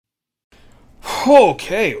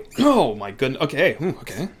Okay. Oh my goodness. Okay.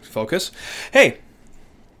 Okay. Focus. Hey.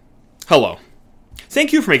 Hello.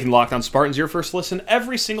 Thank you for making Locked On Spartans your first listen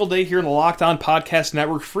every single day here in the Locked On Podcast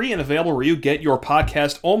Network, free and available where you get your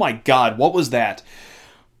podcast. Oh my God, what was that?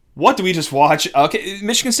 What did we just watch? Okay,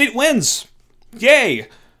 Michigan State wins. Yay.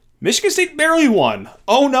 Michigan State barely won.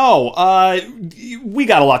 Oh no. We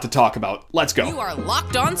got a lot to talk about. Let's go. You are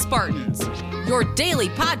Locked On Spartans, your daily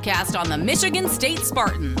podcast on the Michigan State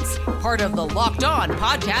Spartans, part of the Locked On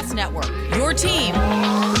Podcast Network, your team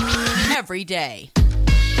every day.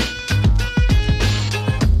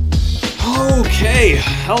 Okay,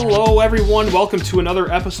 hello everyone. Welcome to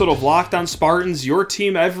another episode of Locked On Spartans, your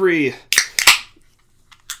team every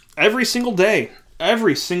single day.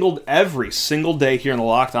 Every single day here in the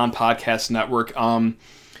Locked On Podcast Network.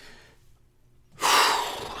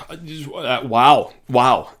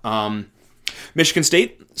 Wow. Michigan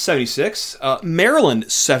State 76,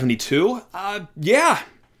 Maryland 72. Yeah.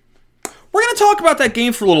 We're going to talk about that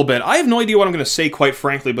game for a little bit. I have no idea what I'm going to say, quite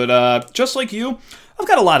frankly, but just like you, I've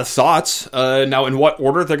got a lot of thoughts. Now, in what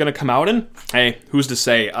order they're going to come out in? Hey, who's to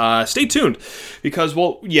say? Stay tuned, because,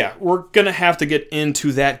 well, yeah, we're going to have to get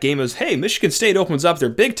into that game as, hey, Michigan State opens up their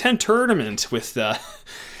Big Ten tournament with a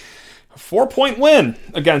 4-point win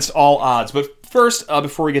against all odds. But first,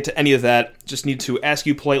 before we get to any of that, just need to ask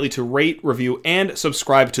you politely to rate, review, and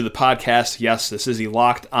subscribe to the podcast. Yes, this is the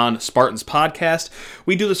Locked On Spartans podcast.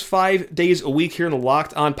 We do this 5 days a week here in the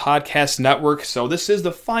Locked On Podcast Network, so this is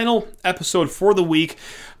the final episode for the week.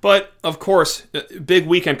 But, of course, big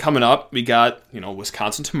weekend coming up. We got,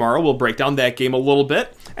 Wisconsin tomorrow. We'll break down that game a little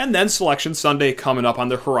bit. And then Selection Sunday coming up on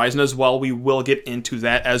the horizon as well. We will get into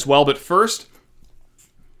that as well. But first,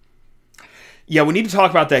 yeah, we need to talk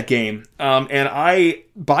about that game. And I,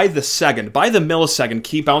 by the millisecond,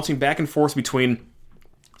 keep bouncing back and forth between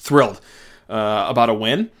thrilled about a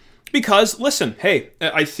win. Because, listen, hey,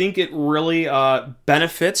 I think it really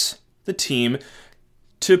benefits the team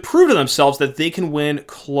to prove to themselves that they can win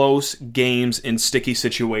close games in sticky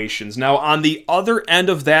situations. Now, on the other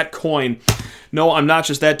end of that coin, no, I'm not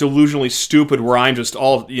just that delusionally stupid where I'm just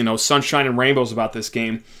all, sunshine and rainbows about this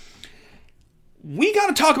game. We got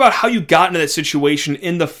to talk about how you got into that situation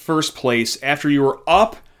in the first place after you were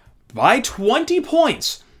up by 20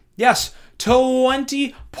 points. Yes,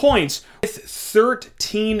 20 points with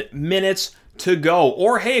 13 minutes to go.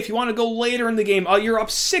 Or, hey, if you want to go later in the game, you're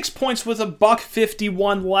up 6 points with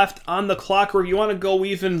 $1:51 left on the clock, or if you want to go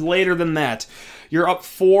even later than that, you're up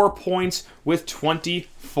 4 points with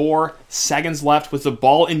 24 seconds left with the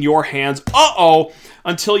ball in your hands.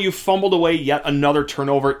 Until you fumbled away yet another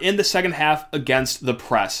turnover in the second half against the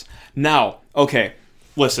Press. Now, okay,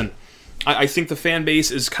 listen, I think the fan base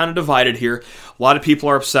is kind of divided here. A lot of people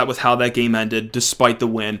are upset with how that game ended, despite the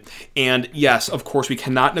win. And yes, of course, we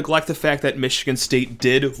cannot neglect the fact that Michigan State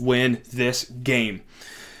did win this game.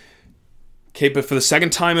 Okay, but for the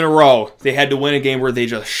second time in a row, they had to win a game where they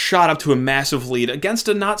just shot up to a massive lead against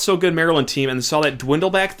a not-so-good Maryland team and saw that dwindle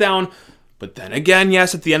back down. But then again,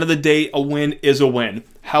 yes, at the end of the day, a win is a win.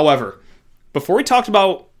 However, before we talk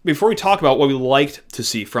about what we liked to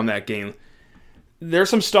see from that game, there's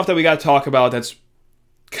some stuff that we got to talk about that's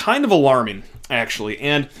kind of alarming, actually.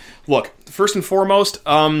 And look, first and foremost,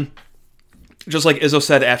 just like Izzo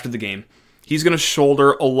said after the game, he's going to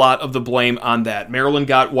shoulder a lot of the blame on that. Maryland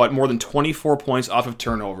got, more than 24 points off of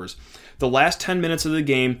turnovers. The last 10 minutes of the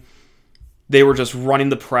game, they were just running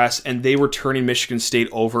the press, and they were turning Michigan State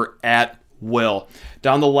over at will.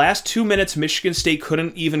 Down the last 2 minutes, Michigan State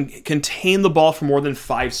couldn't even contain the ball for more than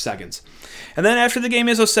 5 seconds. And then after the game,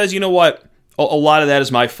 Izzo says, you know what? A lot of that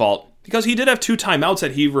is my fault. Because he did have 2 timeouts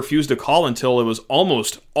that he refused to call until it was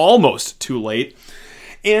almost too late.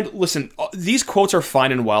 And listen, these quotes are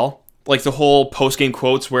fine and well. Like the whole post-game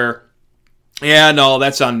quotes where, yeah, no,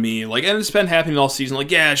 that's on me. And it's been happening all season.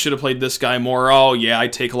 I should have played this guy more. Oh, yeah, I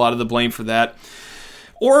take a lot of the blame for that.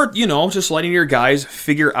 Or, just letting your guys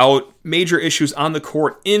figure out major issues on the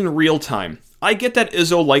court in real time. I get that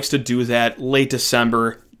Izzo likes to do that late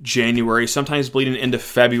December, January, sometimes bleeding into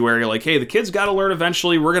February. Hey, the kids got to learn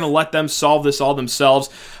eventually. We're going to let them solve this all themselves.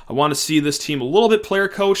 I want to see this team a little bit player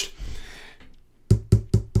coached.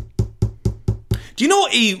 Do you know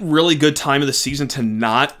a really good time of the season to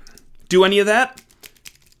not do any of that?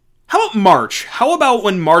 How about March? How about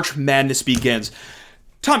when March Madness begins?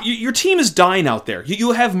 Tom, your team is dying out there.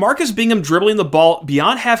 You have Marcus Bingham dribbling the ball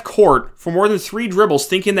beyond half court for more than 3 dribbles,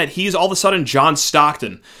 thinking that he's all of a sudden John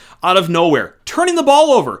Stockton out of nowhere, turning the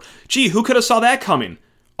ball over. Gee, who could have saw that coming?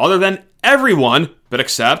 Other than everyone, but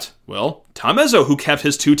except, Tom Izzo, who kept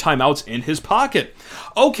his 2 timeouts in his pocket.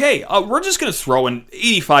 Okay, we're just going to throw an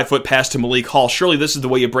 85-foot pass to Malik Hall. Surely this is the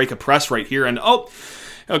way you break a press right here. And,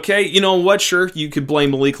 okay, you know what? Sure, you could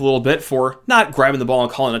blame Malik a little bit for not grabbing the ball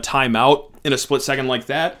and calling a timeout in a split second like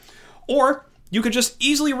that. Or you could just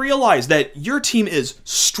easily realize that your team is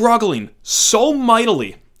struggling so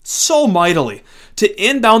mightily to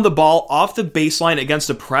inbound the ball off the baseline against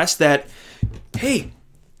a press that, hey,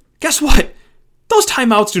 guess what? Those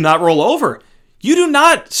timeouts do not roll over. You do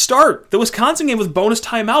not start the Wisconsin game with bonus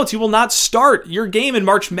timeouts. You will not start your game in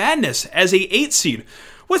March Madness as a 8 seed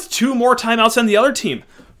with 2 more timeouts than the other team.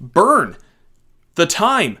 Burn the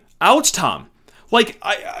time. Outs, Tom. Like,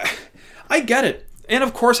 I get it. And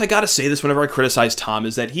of course, I gotta say this whenever I criticize Tom,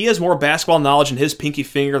 is that he has more basketball knowledge in his pinky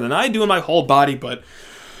finger than I do in my whole body, but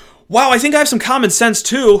wow, I think I have some common sense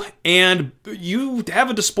too, and you have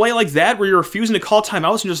a display like that where you're refusing to call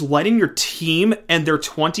timeouts and just letting your team and their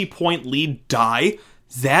 20-point lead die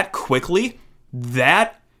that quickly,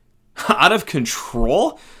 that out of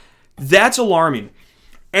control, that's alarming.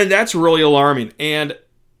 And that's really alarming. And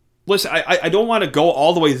listen, I don't want to go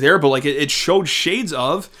all the way there, but like it showed shades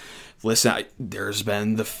of, listen, there's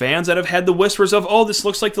been the fans that have had the whispers of, oh, this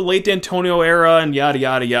looks like the late D'Antonio era and yada,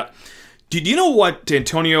 yada, yada. Do you know what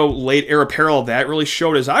D'Antonio late era parallel that really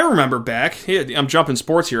showed? As I remember back, I'm jumping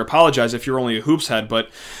sports here, apologize if you're only a hoops head, but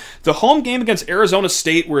the home game against Arizona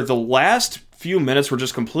State where the last few minutes were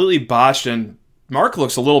just completely botched and Mark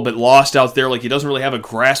looks a little bit lost out there, like he doesn't really have a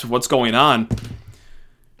grasp of what's going on.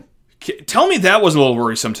 Tell me that wasn't a little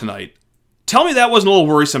worrisome tonight.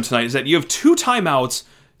 Is that you have 2 timeouts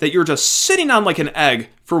that you're just sitting on like an egg.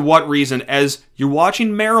 For what reason? As you're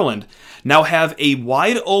watching Maryland now have a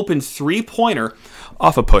wide open 3-pointer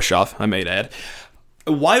off a push-off, I may add.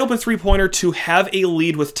 A wide open 3-pointer to have a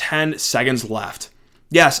lead with 10 seconds left.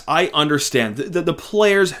 Yes, I understand. The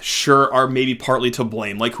players sure are maybe partly to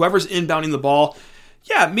blame. Like whoever's inbounding the ball,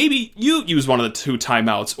 yeah, maybe you use one of the 2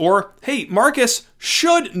 timeouts. Or, hey, Marcus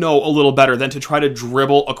should know a little better than to try to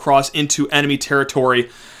dribble across into enemy territory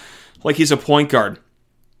like he's a point guard.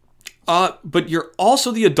 But you're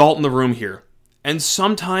also the adult in the room here. And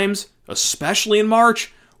sometimes, especially in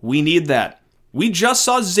March, we need that. We just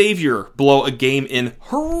saw Xavier blow a game in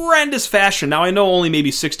horrendous fashion. Now, I know only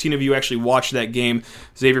maybe 16 of you actually watched that game,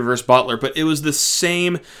 Xavier versus Butler, but it was the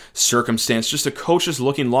same circumstance. Just a coach just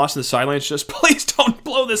looking lost in the sidelines. Just, please don't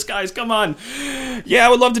blow this, guys. Come on. Yeah, I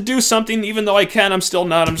would love to do something. Even though I can, I'm still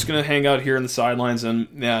not. I'm just going to hang out here in the sidelines. And,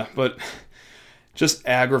 yeah, but just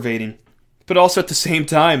aggravating. But also at the same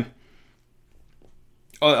time,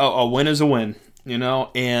 a win is a win, you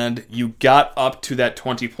know, and you got up to that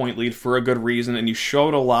 20-point lead for a good reason, and you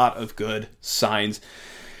showed a lot of good signs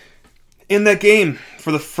in that game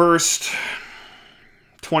for the first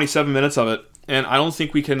 27 minutes of it, and I don't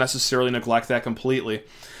think we can necessarily neglect that completely.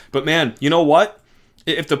 But man, you know what?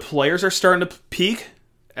 If the players are starting to peak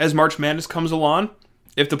as March Madness comes along,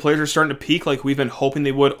 if the players are starting to peak like we've been hoping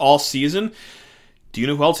they would all season, do you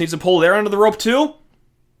know who else needs to pull their end of the rope too?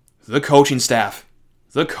 The coaching staff.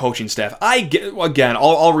 The coaching staff.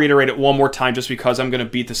 I'll reiterate it one more time just because I'm going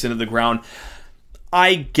to beat this into the ground.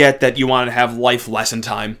 I get that you want to have life lesson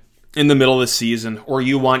time in the middle of the season, or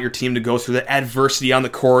you want your team to go through the adversity on the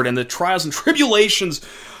court and the trials and tribulations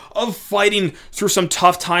of fighting through some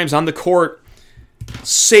tough times on the court.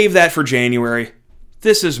 Save that for January.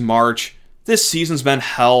 This is March. This season's been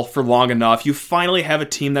hell for long enough. You finally have a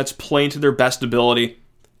team that's playing to their best ability.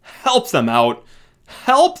 Help them out.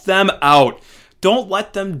 Help them out. Don't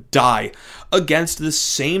let them die against the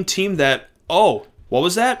same team that, what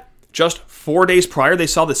was that? Just 4 days prior, they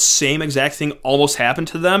saw the same exact thing almost happen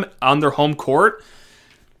to them on their home court.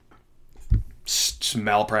 Just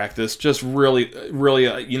malpractice. Just really,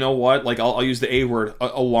 really, you know what? Like, I'll use the A word,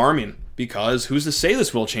 alarming. Because who's to say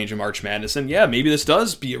this will change in March Madness? And yeah, maybe this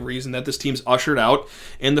does be a reason that this team's ushered out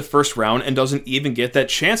in the first round and doesn't even get that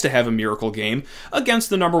chance to have a miracle game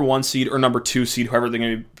against the number 1 seed or number 2 seed, whoever they're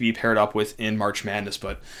going to be paired up with in March Madness.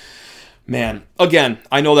 But man, again,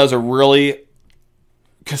 I know that was a really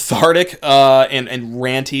cathartic and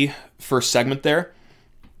ranty first segment there.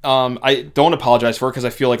 I don't apologize for it because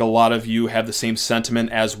I feel like a lot of you have the same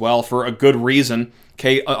sentiment as well for a good reason.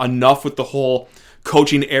 Okay, enough with the whole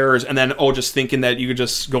coaching errors and then just thinking that you could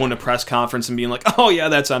just go into press conference and being like, oh yeah,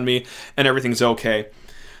 that's on me and everything's okay.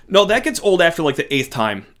 No, that gets old after like the 8th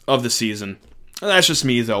time of the season. That's just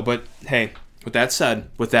me though. But hey, with that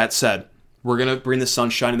said, we're gonna bring the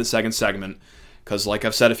sunshine in the second segment because, like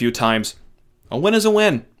I've said a few times, a win is a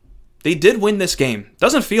win. They did win this game.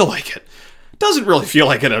 Doesn't feel like it. Doesn't really feel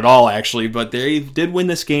like it at all, actually. But they did win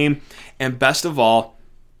this game, and best of all,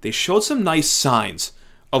 they showed some nice signs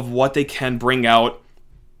of what they can bring out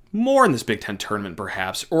more in this Big Ten tournament,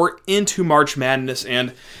 perhaps, or into March Madness.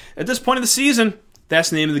 And at this point of the season, that's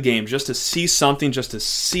the name of the game, just to see something, just to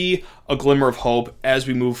see a glimmer of hope as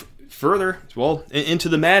we move further, well, into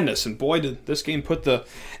the madness. And boy, did this game put the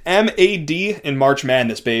M-A-D in March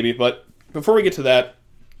Madness, baby. But before we get to that,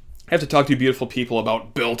 I have to talk to you beautiful people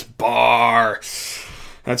about Built Bar.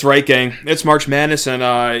 That's right, gang. It's March Madness, and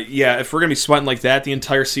if we're going to be sweating like that the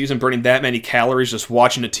entire season, burning that many calories just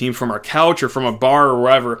watching a team from our couch or from a bar or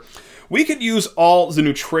wherever, we could use all the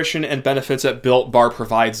nutrition and benefits that Built Bar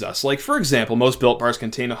provides us. Like, for example, most Built Bars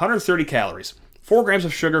contain 130 calories, 4 grams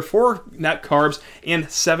of sugar, 4 net carbs, and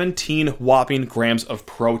 17 whopping grams of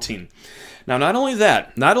protein. Now, not only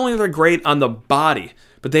are they great on the body,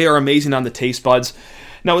 but they are amazing on the taste buds.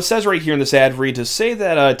 Now, it says right here in this ad read to say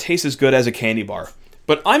that it tastes as good as a candy bar.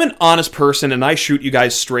 But I'm an honest person, and I shoot you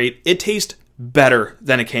guys straight. It tastes better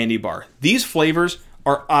than a candy bar. These flavors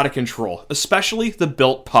are out of control, especially the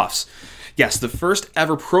Built Puffs. Yes, the first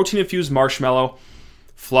ever protein-infused marshmallow,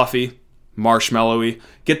 fluffy, marshmallowy.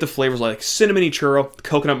 Get the flavors like cinnamony churro,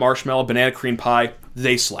 coconut marshmallow, banana cream pie.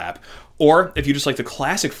 They slap. Or if you just like the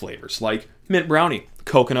classic flavors like mint brownie,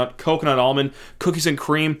 coconut almond, cookies and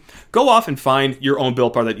cream, go off and find your own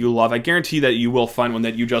Built Bar that you love. I guarantee that you will find one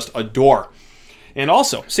that you just adore. And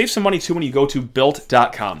also, save some money too when you go to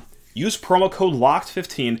Built.com. Use promo code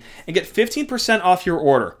LOCKED15 and get 15% off your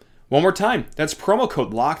order. One more time, that's promo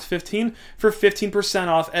code LOCKED15 for 15%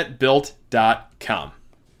 off at Built.com.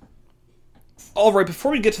 All right,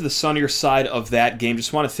 before we get to the sunnier side of that game,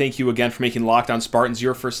 just want to thank you again for making Locked On Spartans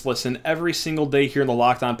your first listen every single day here in the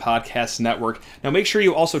Locked On Podcast Network. Now, make sure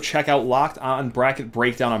you also check out Locked On Bracket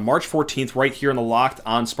Breakdown on March 14th right here in the Locked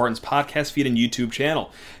On Spartans podcast feed and YouTube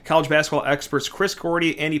channel. College basketball experts Chris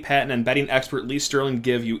Gordy, Andy Patton, and betting expert Lee Sterling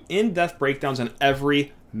give you in-depth breakdowns on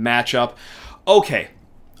every matchup. Okay,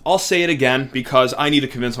 I'll say it again because I need to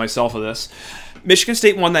convince myself of this. Michigan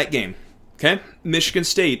State won that game. Okay, Michigan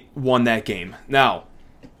State won that game. Now,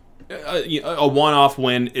 a one-off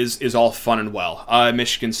win is all fun and well.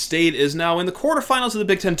 Michigan State is now in the quarterfinals of the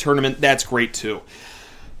Big Ten tournament. That's great, too.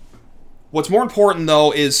 What's more important,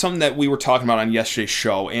 though, is something that we were talking about on yesterday's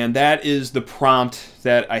show, and that is the prompt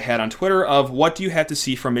that I had on Twitter of what do you have to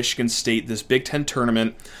see from Michigan State this Big Ten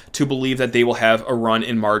tournament to believe that they will have a run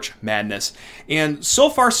in March Madness. And so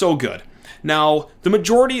far, so good. Now, the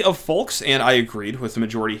majority of folks, and I agreed with the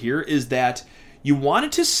majority here, is that you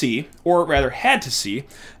wanted to see, or rather had to see,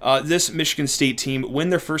 this Michigan State team win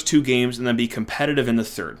their first 2 games and then be competitive in the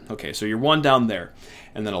third. Okay, so you're one down there.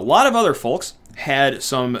 And then a lot of other folks had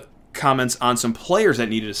some comments on some players that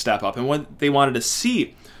needed to step up and what they wanted to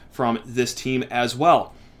see from this team as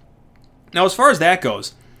well. Now, as far as that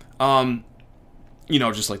goes,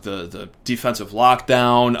 just like the defensive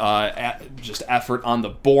lockdown, just effort on the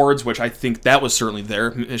boards, which I think that was certainly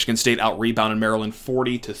there. Michigan State out-rebounded Maryland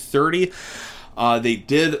 40-30. They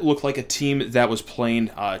did look like a team that was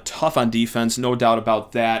playing tough on defense, no doubt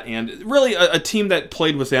about that, and really a team that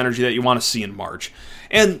played with the energy that you want to see in March.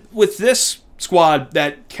 And with this squad,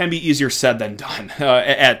 that can be easier said than done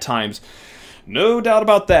at times. No doubt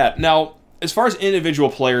about that. Now, as far as individual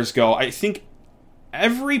players go, I think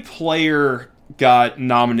every player got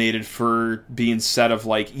nominated for being said of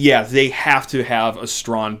like, yeah, they have to have a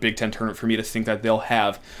strong Big Ten tournament for me to think that they'll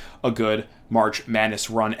have a good March Madness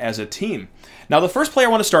run as a team. Now, the first player I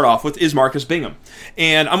want to start off with is Marcus Bingham.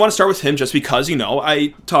 And I want to start with him just because,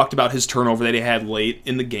 I talked about his turnover that he had late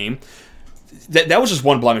in the game. That was just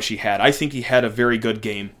one blemish he had. I think he had a very good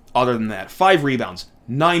game other than that. 5 rebounds,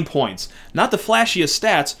 9 points. Not the flashiest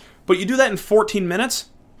stats, but you do that in 14 minutes?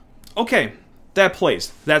 Okay, that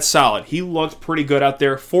plays. That's solid. He looked pretty good out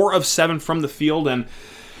there. 4 of 7 from the field, and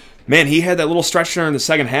man, he had that little stretch there in the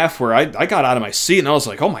second half where I got out of my seat and I was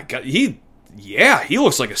like, oh my God, he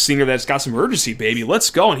looks like a senior that's got some urgency, baby. Let's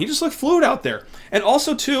go. And he just looked fluid out there. And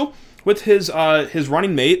also, too, with his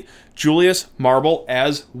running mate, Julius Marble,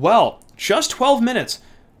 as well. Just 12 minutes,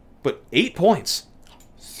 but 8 points.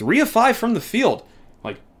 3 of 5 from the field.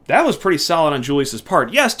 Like, that was pretty solid on Julius's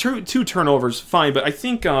part. Yes, two turnovers, fine, but I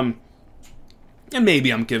think, and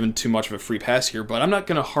maybe I'm giving too much of a free pass here, but I'm not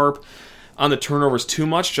going to harp on the turnovers too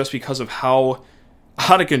much just because of how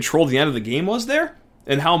out of control the end of the game was there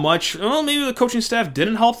and how much, maybe the coaching staff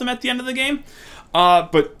didn't help them at the end of the game.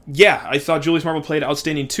 But yeah, I thought Julius Marble played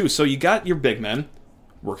outstanding too. So you got your big men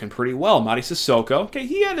working pretty well. Mady Sissoko, okay,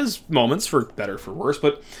 he had his moments for better, for worse,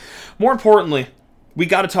 but more importantly, we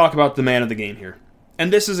got to talk about the man of the game here.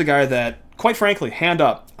 And this is a guy that, quite frankly, hand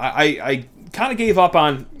up, I kind of gave up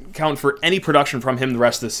on counting for any production from him the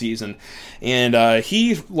rest of the season. And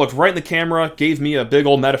he looked right in the camera, gave me a big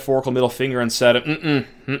old metaphorical middle finger and said,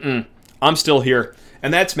 I'm still here.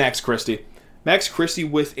 And that's Max Christie. Max Christie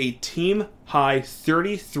with a team-high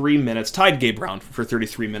 33 minutes, tied Gabe Brown for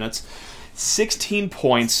 33 minutes, 16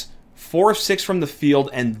 points, 4 of 6 from the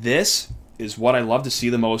field, and this is what I love to see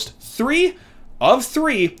the most. 3 of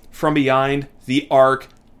 3 from behind the arc.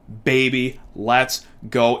 Baby, let's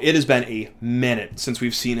go. It has been a minute since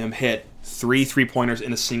we've seen him hit 3 3-pointers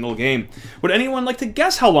in a single game. Would anyone like to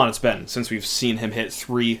guess how long it's been since we've seen him hit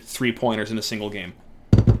 3 3-pointers in a single game?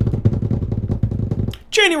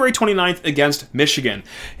 January 29th against Michigan.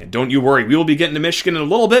 And don't you worry, we will be getting to Michigan in a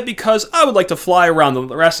little bit because I would like to fly around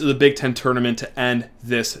the rest of the Big Ten tournament to end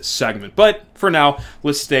this segment. But for now,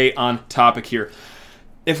 let's stay on topic here.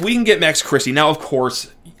 If we can get Max Christie, now of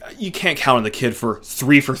course, you can't count on the kid for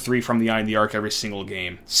 3 for 3 from behind the arc every single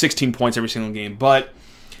game. 16 points every single game. But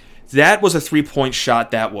that was a 3-point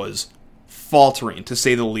shot that was faltering, to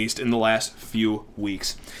say the least, in the last few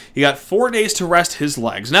weeks. He got 4 days to rest his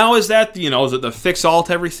legs. Now, is that, is it the fix-all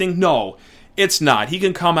to everything? No, it's not. He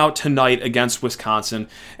can come out tonight against Wisconsin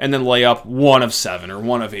and then lay up 1 of 7 or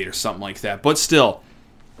 1 of 8 or something like that. But still,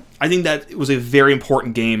 I think that it was a very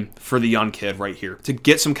important game for the young kid right here to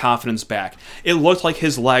get some confidence back. It looked like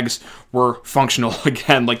his legs were functional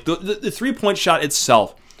again. Like the 3-point shot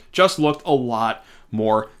itself just looked a lot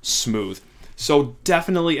more smooth. So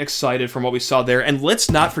definitely excited from what we saw there. And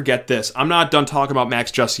let's not forget this. I'm not done talking about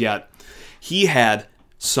Max just yet. He had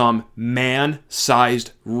some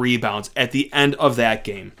man-sized rebounds at the end of that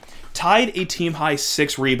game. Tied a team-high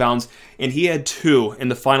 6 rebounds, and he had 2 in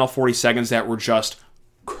the final 40 seconds that were just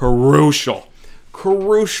crucial.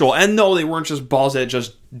 And no, they weren't just balls that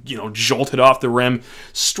just, jolted off the rim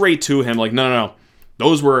straight to him. Like, no.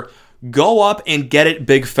 Those were go up and get it,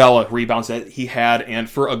 big fella rebounds that he had. And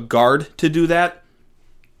for a guard to do that,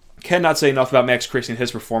 cannot say enough about Max Christie and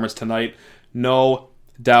his performance tonight. No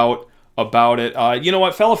doubt about it. You know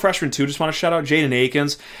what? Fellow freshman, too, just want to shout out Jaden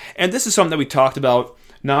Akins. And this is something that we talked about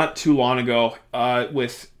not too long ago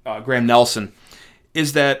with Graham Nelson,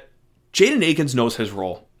 is that Jaden Akins knows his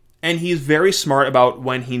role. And he's very smart about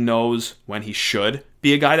when he knows when he should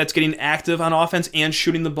be a guy that's getting active on offense and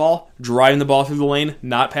shooting the ball, driving the ball through the lane,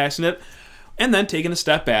 not passing it, and then taking a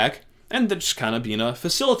step back and just kind of being a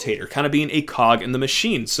facilitator, kind of being a cog in the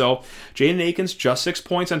machine. So Jaden Akins, just 6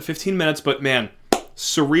 points on 15 minutes, but man,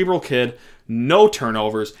 cerebral kid, no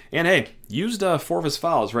turnovers, and hey, used 4 of his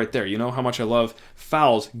fouls right there. You know how much I love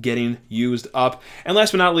fouls getting used up. And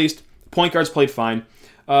last but not least, point guards played fine.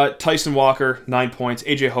 Tyson Walker, 9 points.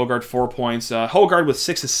 AJ Hoggard, 4 points. Hoggard with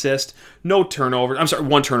 6 assists, no turnover. I'm sorry,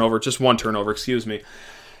 1 turnover, just 1 turnover, excuse me.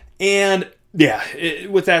 And yeah,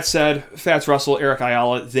 with that said, Fats Russell, Eric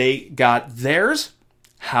Ayala, they got theirs.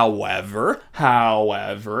 However,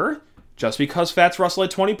 just because Fats Russell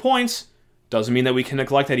had 20 points doesn't mean that we can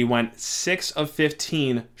neglect that he went 6 of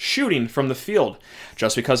 15 shooting from the field.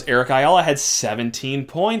 Just because Eric Ayala had 17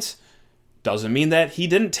 points doesn't mean that he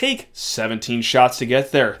didn't take 17 shots to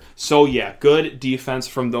get there. So yeah, good defense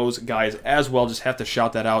from those guys as well. Just have to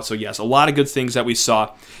shout that out. So yes, a lot of good things that we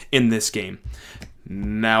saw in this game.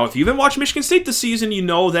 Now, if you've been watching Michigan State this season, you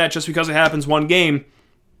know that just because it happens one game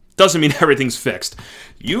doesn't mean everything's fixed.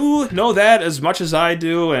 You know that as much as I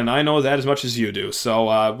do, and I know that as much as you do.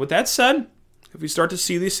 So with that said, if we start to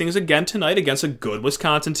see these things again tonight against a good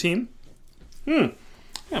Wisconsin team,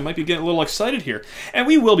 I might be getting a little excited here. And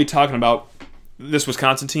we will be talking about this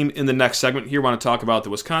Wisconsin team in the next segment. Here, I want to talk about the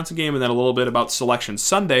Wisconsin game and then a little bit about Selection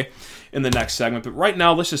Sunday in the next segment. But right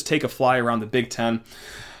now, let's just take a fly around the Big Ten.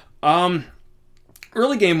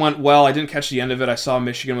 Early game went well. I didn't catch the end of it. I saw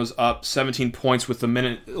Michigan was up 17 points with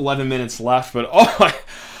 11 minutes left. But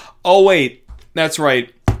oh wait, that's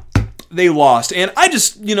right. They lost. And I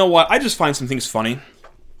just, you know what? I just find some things funny.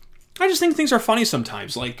 I just think things are funny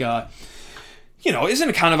sometimes. Like, isn't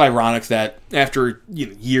it kind of ironic that after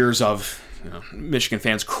years of Michigan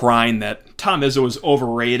fans crying that Tom Izzo was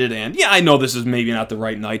overrated, and yeah, I know this is maybe not the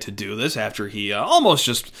right night to do this after he almost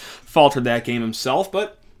just faltered that game himself,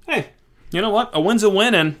 but hey, you know what? A win's a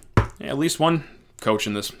win, and at least one coach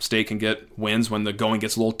in this state can get wins when the going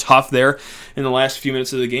gets a little tough there in the last few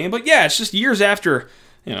minutes of the game. But yeah, it's just years after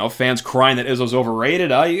fans crying that Izzo's overrated.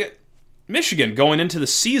 You get Michigan going into the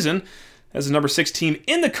season as the number 6 team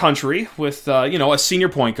in the country with, a senior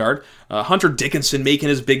point guard. Hunter Dickinson making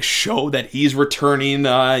his big show that he's returning,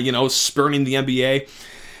 spurning the NBA.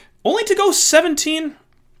 Only to go 17-14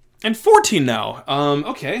 now.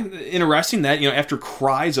 Okay, interesting that, after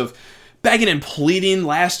cries of begging and pleading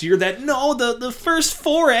last year that, no, the first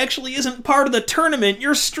 4 actually isn't part of the tournament.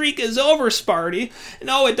 Your streak is over, Sparty.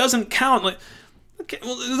 No, it doesn't count. Like, okay,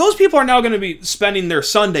 well, those people are now going to be spending their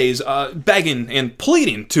Sundays begging and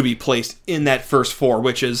pleading to be placed in that first 4,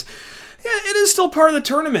 which is, yeah, it is still part of the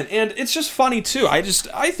tournament, and it's just funny, too. I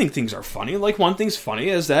think things are funny. Like, one thing's funny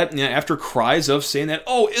is that, after cries of saying that,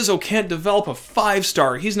 oh, Izzo can't develop a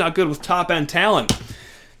 5-star, he's not good with top-end talent.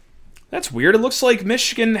 That's weird. It looks like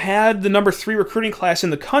Michigan had the number 3 recruiting class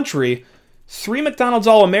in the country, 3 McDonald's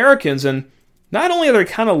All-Americans, and not only are they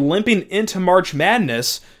kind of limping into March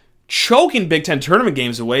Madness, choking Big Ten tournament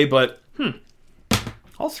games away, but,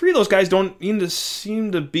 all 3 of those guys don't even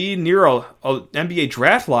seem to be near a NBA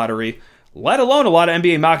draft lottery, let alone a lot of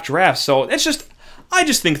NBA mock drafts. So I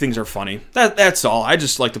just think things are funny. That's all. I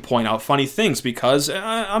just like to point out funny things because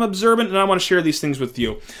I'm observant and I want to share these things with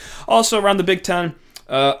you. Also, around the Big Ten,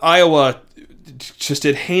 Iowa just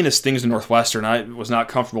did heinous things to Northwestern. I was not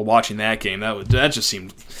comfortable watching that game. That just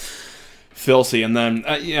seemed filthy. And then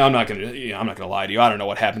I'm not gonna lie to you. I don't know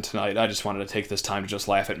what happened tonight. I just wanted to take this time to just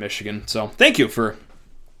laugh at Michigan. So thank you for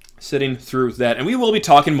sitting through that. And we will be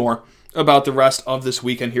talking more about the rest of this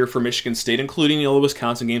weekend here for Michigan State, including the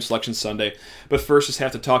Wisconsin game selection Sunday. But first, just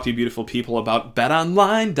have to talk to you beautiful people about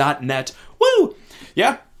betonline.net. Woo!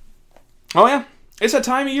 Yeah. Oh, yeah. It's that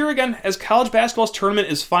time of year again, as college basketball's tournament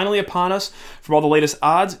is finally upon us. For all the latest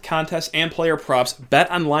odds, contests, and player props,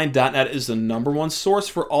 betonline.net is the #1 source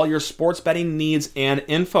for all your sports betting needs and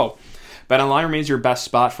info. BetOnline remains your best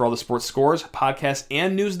spot for all the sports scores, podcasts,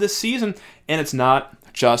 and news this season, and it's not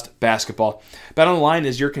just basketball. BetOnline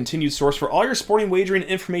is your continued source for all your sporting wagering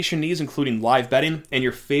information needs, including live betting and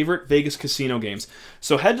your favorite Vegas casino games.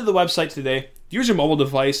 So head to the website today, use your mobile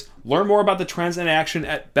device, learn more about the trends in action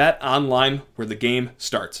at BetOnline, where the game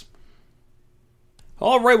starts.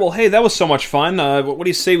 All right, well, hey, that was so much fun. What do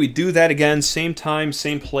you say we do that again? Same time,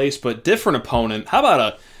 same place, but different opponent. How about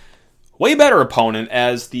a way better opponent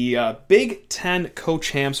as the Big Ten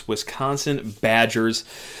co-champs Wisconsin Badgers?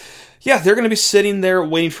 Yeah, they're going to be sitting there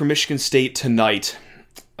waiting for Michigan State tonight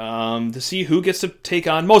to see who gets to take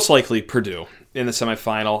on, most likely, Purdue in the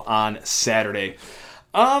semifinal on Saturday.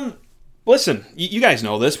 Listen, you guys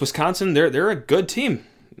know this. Wisconsin, they're a good team.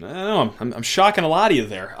 I don't know, I'm shocking a lot of you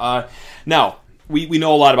there. Now, we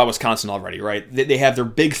know a lot about Wisconsin already, right? They have their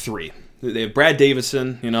big 3. They have Brad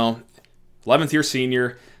Davison, 11th year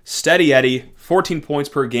senior, steady Eddie, 14 points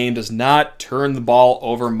per game, does not turn the ball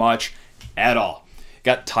over much at all.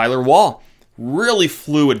 Got Tyler Wall, really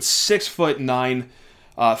fluid, 6'9"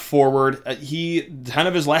 forward. He, 10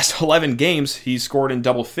 of his last 11 games, he scored in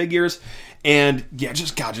double figures. And yeah,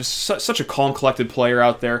 just such a calm, collected player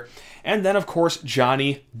out there. And then, of course,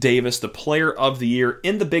 Johnny Davis, the player of the year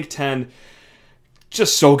in the Big Ten.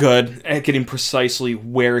 Just so good at getting precisely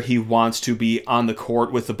where he wants to be on the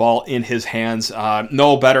court with the ball in his hands.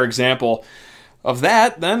 No better example of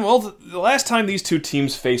that than, well, the last time these two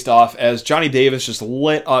teams faced off, as Johnny Davis just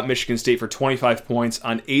lit up Michigan State for 25 points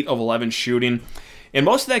on 8 of 11 shooting. And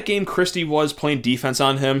most of that game, Christie was playing defense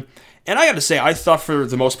on him. And I got to say, I thought for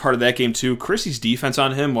the most part of that game, too, Christie's defense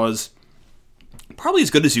on him was probably as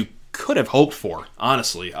good as you could have hoped for,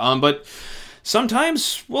 honestly. But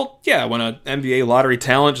sometimes, well, yeah, when an NBA lottery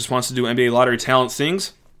talent just wants to do NBA lottery talent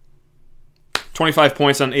things, 25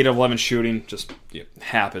 points on 8 of 11 shooting just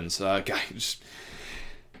happens.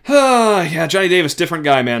 Yeah, Johnny Davis, different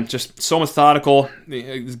guy, man. Just so methodical.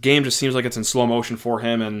 The game just seems like it's in slow motion for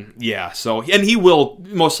him, and yeah. And he will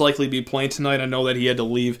most likely be playing tonight. I know that he had to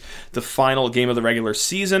leave the final game of the regular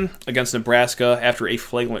season against Nebraska after a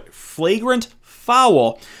flagrant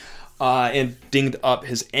foul and dinged up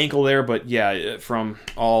his ankle there. But yeah, from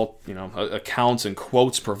all accounts and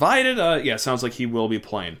quotes provided, sounds like he will be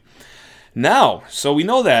playing. Now, so we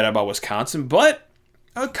know that about Wisconsin, but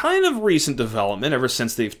a kind of recent development ever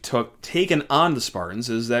since they've taken on the Spartans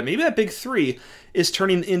is that maybe that big 3 is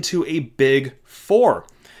turning into a big 4.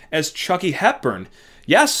 As Chucky Hepburn,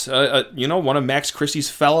 yes, one of Max Christie's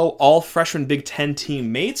fellow all-freshman Big Ten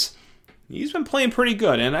teammates, he's been playing pretty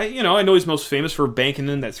good. And I know he's most famous for banking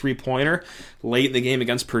in that 3-pointer late in the game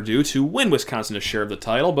against Purdue to win Wisconsin a share of the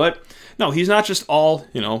title. But no, he's not just all,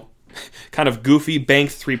 kind of goofy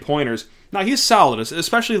banked 3-pointers. Now, he's solid,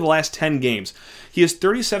 especially the last 10 games. He is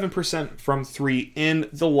 37% from 3 in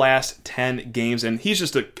the last 10 games, and he's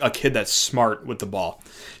just a kid that's smart with the ball.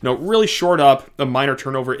 Really shored up a minor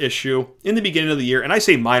turnover issue in the beginning of the year, and I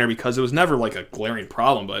say minor because it was never like a glaring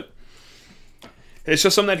problem, but it's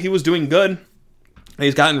just something that he was doing good, and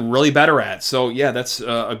he's gotten really better at. So, yeah, that's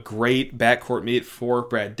a great backcourt mate for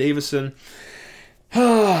Brad Davison.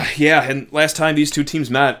 Yeah, and last time these two teams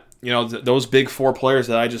met, those big four players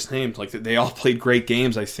that I just named, like they all played great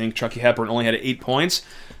games. I think Chucky Hepburn only had 8 points,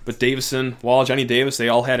 but Davison, Wall, Johnny Davis, they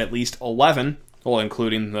all had at least 11, well,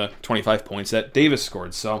 including the 25 points that Davis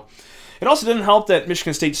scored. So it also didn't help that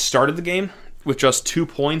Michigan State started the game with just 2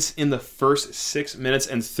 points in the first 6 minutes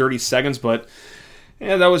and 30 seconds, but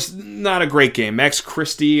that was not a great game. Max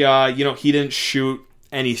Christie, he didn't shoot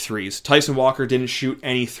any threes. Tyson Walker didn't shoot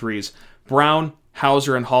any threes. Brown,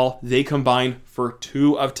 Hauser, and Hall, they combined for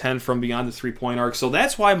 2 of 10 from beyond the three-point arc. So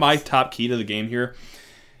that's why my top key to the game here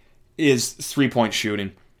is three-point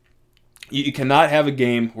shooting. You cannot have a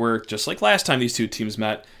game where, just like last time these two teams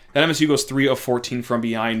met, that MSU goes 3 of 14 from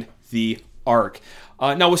behind the arc.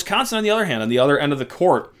 Now, Wisconsin, on the other hand, on the other end of the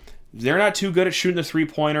court, they're not too good at shooting the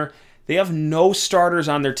three-pointer. They have no starters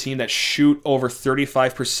on their team that shoot over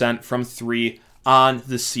 35% from 3 on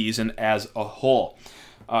the season as a whole.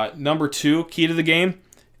 Number 2, key to the game,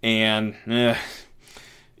 and this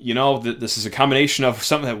is a combination of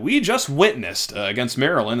something that we just witnessed against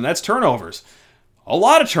Maryland, and that's turnovers. A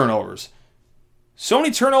lot of turnovers. So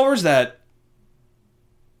many turnovers that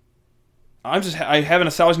I have a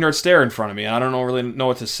 1,000-yard stare in front of me. I don't really know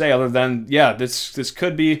what to say other than, this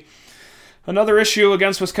could be another issue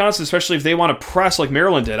against Wisconsin, especially if they want to press like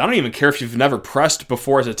Maryland did. I don't even care if you've never pressed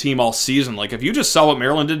before as a team all season. Like, if you just saw what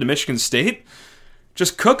Maryland did to Michigan State,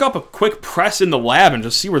 just cook up a quick press in the lab and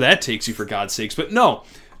just see where that takes you, for God's sakes. But no,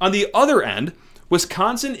 on the other end,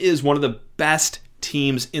 Wisconsin is one of the best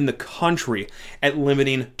teams in the country at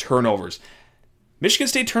limiting turnovers. Michigan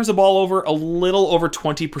State turns the ball over a little over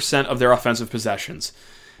 20% of their offensive possessions,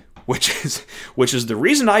 which is the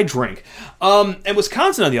reason I drink. And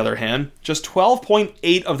Wisconsin, on the other hand, just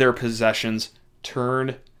 12.8 of their possessions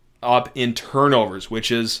turned up in turnovers,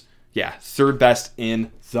 which is, third best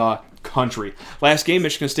in the country. Last game,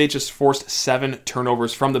 Michigan State just forced 7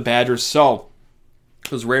 turnovers from the Badgers. So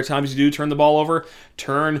those rare times you do turn the ball over,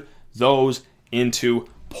 turn those into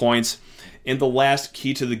points. And the last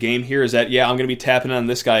key to the game here is that, I'm going to be tapping on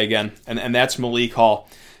this guy again, and that's Malik Hall.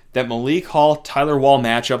 That Malik Hall-Tyler Wall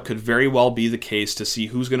matchup could very well be the case to see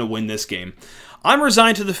who's going to win this game. I'm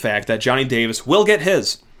resigned to the fact that Johnny Davis will get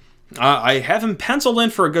his. I have him penciled in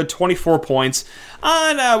for a good 24 points,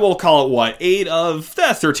 and we'll call it, 8 of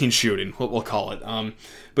 13 shooting, we'll call it.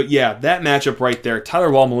 But that matchup right there, Tyler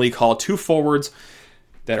Wall, Malik Hall, 2 forwards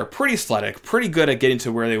that are pretty athletic, pretty good at getting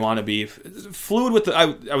to where they want to be. Fluid with I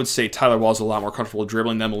would say Tyler Wall's a lot more comfortable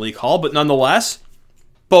dribbling than Malik Hall, but nonetheless,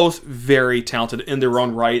 both very talented in their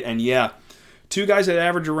own right. And 2 guys that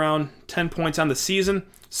average around 10 points on the season.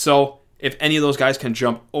 So if any of those guys can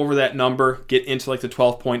jump over that number, get into like the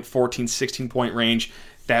 12 point, 14, 16 point range,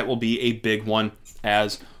 that will be a big one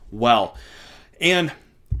as well. And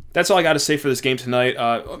that's all I got to say for this game tonight.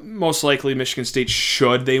 Most likely Michigan State,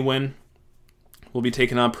 should they win, will be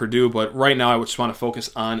taking on Purdue, but right now I just want to focus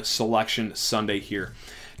on Selection Sunday here.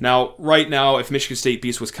 Now, right now, if Michigan State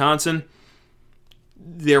beats Wisconsin,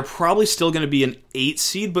 they're probably still going to be an 8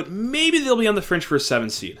 seed, but maybe they'll be on the fringe for a 7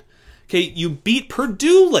 seed. Okay, you beat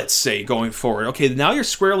Purdue, let's say, going forward. Okay, now you're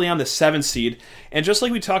squarely on the 7 seed, and just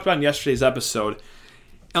like we talked about in yesterday's episode,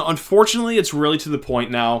 unfortunately, it's really to the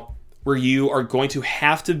point now where you are going to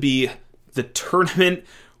have to be the tournament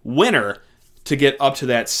winner to get up to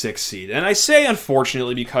that 6 seed. And I say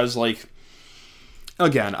unfortunately because,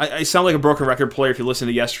 again, I sound like a broken record player if you listen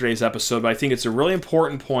to yesterday's episode, but I think it's a really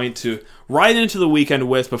important point to ride into the weekend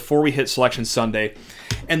with before we hit Selection Sunday.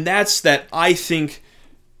 And that's that I think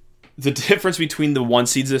the difference between the 1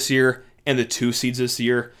 seeds this year and the 2 seeds this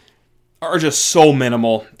year are just so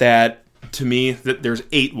minimal that, to me, that there's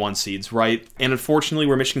 8 1 seeds, right? And unfortunately,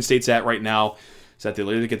 where Michigan State's at right now is that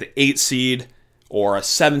they'll either get the 8 seed or a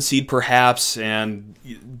 7 seed perhaps, and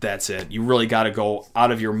that's it. You really got to go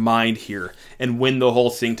out of your mind here and win the whole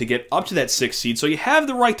thing to get up to that 6 seed. So you have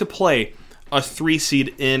the right to play a 3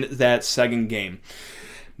 seed in that second game.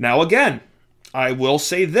 Now again, I will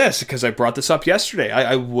say this, because I brought this up yesterday.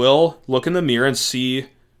 I will look in the mirror and see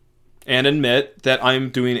and admit that I'm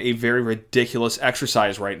doing a very ridiculous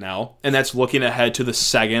exercise right now, and that's looking ahead to the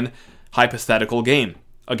second hypothetical game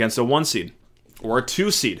against a 1 seed or a 2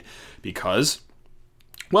 seed, because,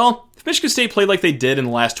 well, if Michigan State played like they did in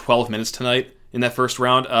the last 12 minutes tonight in that first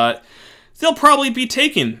round, they'll probably be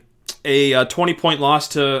taking a 20-point loss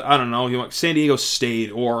to, San Diego State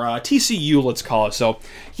or TCU, let's call it. So,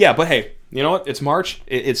 but hey, you know what? It's March.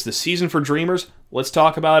 It's the season for dreamers. Let's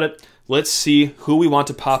talk about it. Let's see who we want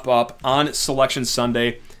to pop up on Selection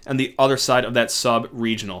Sunday and the other side of that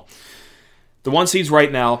sub-regional. The 1 seeds right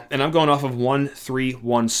now, and I'm going off of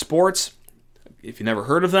 131 Sports. If you never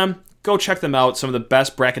heard of them, go check them out. Some of the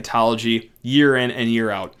best bracketology year in and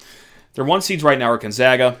year out. Their 1 seeds right now are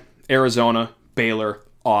Gonzaga, Arizona, Baylor,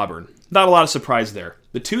 Auburn. Not a lot of surprise there.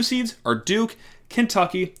 The 2 seeds are Duke,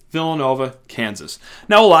 Kentucky, Villanova, Kansas.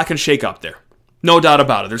 Now a lot can shake up there. No doubt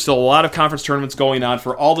about it. There's still a lot of conference tournaments going on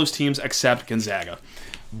for all those teams except Gonzaga.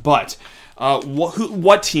 But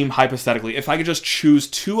what team, hypothetically, if I could just choose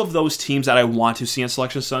 2 of those teams that I want to see on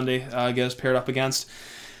Selection Sunday, get us paired up against?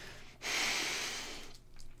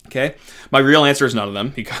 Okay, my real answer is none of them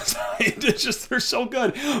because it's just they're so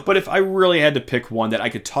good. But if I really had to pick one that I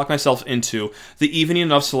could talk myself into the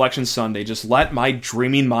evening of Selection Sunday, just let my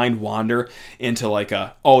dreaming mind wander into like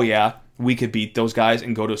oh yeah, we could beat those guys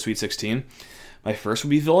and go to a Sweet 16, my first would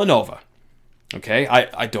be Villanova. Okay,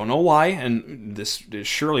 I don't know why, and this is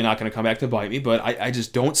surely not going to come back to bite me, but I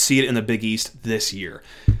just don't see it in the Big East this year.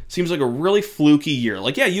 Seems like a really fluky year.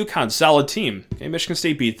 Like, yeah, UConn, solid team. Okay, Michigan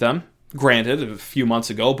State beat them. Granted, a few months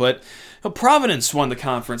ago, but Providence won the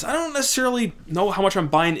conference. I don't necessarily know how much I'm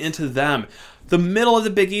buying into them. The middle of the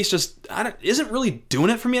Big East just isn't really doing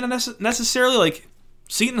it for me necessarily. Like,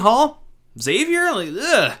 Seton Hall? Xavier? Like,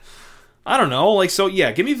 ugh. I don't know. Like, so,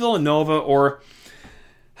 yeah, give me Villanova or...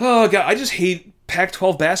 Oh, God, I just hate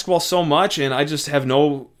Pac-12 basketball so much, and I just have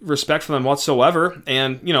no respect for them whatsoever.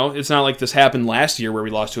 And, you know, it's not like this happened last year where we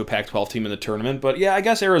lost to a Pac-12 team in the tournament. But, yeah, I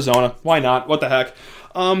guess Arizona. Why not? What the heck?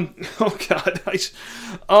 Oh, God.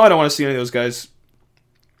 I don't want to see any of those guys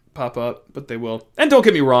pop up, but they will. And don't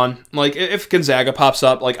get me wrong. Like, if Gonzaga pops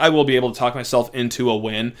up, like, I will be able to talk myself into a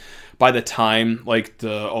win by the time, like,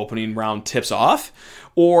 the opening round tips off.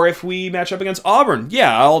 Or if we match up against Auburn,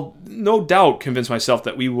 yeah, I'll no doubt convince myself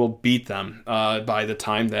that we will beat them by the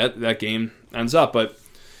time that game ends up. But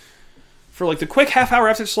for like the quick half hour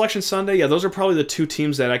after Selection Sunday, yeah, those are probably the 2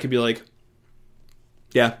 teams that I could be like,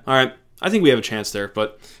 yeah, all right, I think we have a chance there.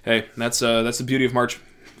 But hey, that's the beauty of March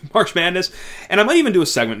Madness. And I might even do a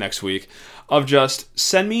segment next week of just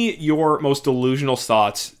send me your most delusional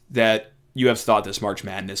thoughts that you have thought this March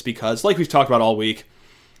Madness, because like we've talked about all week,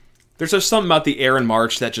 there's just something about the air in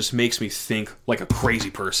March that just makes me think like a crazy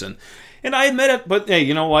person. And I admit it, but hey,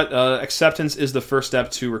 you know what? Acceptance is the first step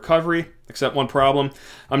to recovery, except one problem.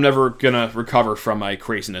 I'm never going to recover from my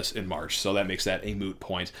craziness in March, so that makes that a moot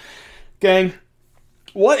point. Gang,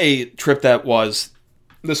 what a trip that was,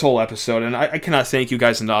 this whole episode, and I cannot thank you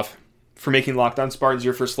guys enough for making Locked On Spartans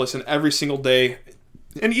your first listen every single day.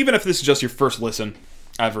 And even if this is just your first listen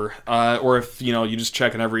ever, or if, you know, you just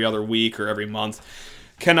check in every other week or every month,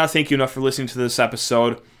 cannot thank you enough for listening to this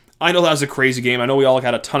episode. I know that was a crazy game. I know we all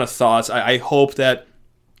had a ton of thoughts. I hope that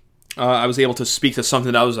I was able to speak to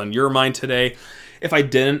something that was on your mind today. If I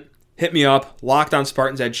didn't, hit me up,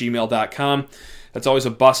 lockedonspartans@gmail.com. That's always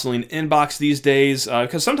a bustling inbox these days,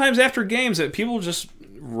 because sometimes after games, people just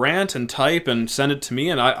rant and type and send it to me,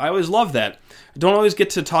 and I always love that. I don't always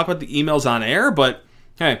get to talk about the emails on air, but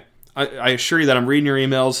hey, I assure you that I'm reading your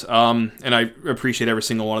emails, and I appreciate every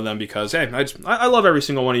single one of them because, hey, I love every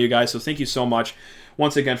single one of you guys, so thank you so much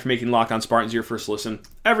once again for making Locked On Spartans your first listen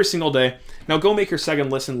every single day. Now go make your second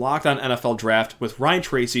listen Locked On NFL Draft with Ryan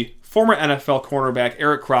Tracy, former NFL cornerback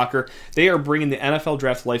Eric Crocker. They are bringing the NFL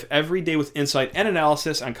Draft to life every day with insight and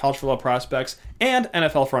analysis on college football prospects and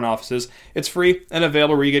NFL front offices. It's free and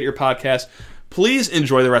available where you get your podcast. Please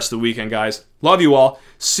enjoy the rest of the weekend, guys. Love you all.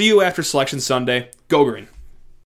 See you after Selection Sunday. Go Green.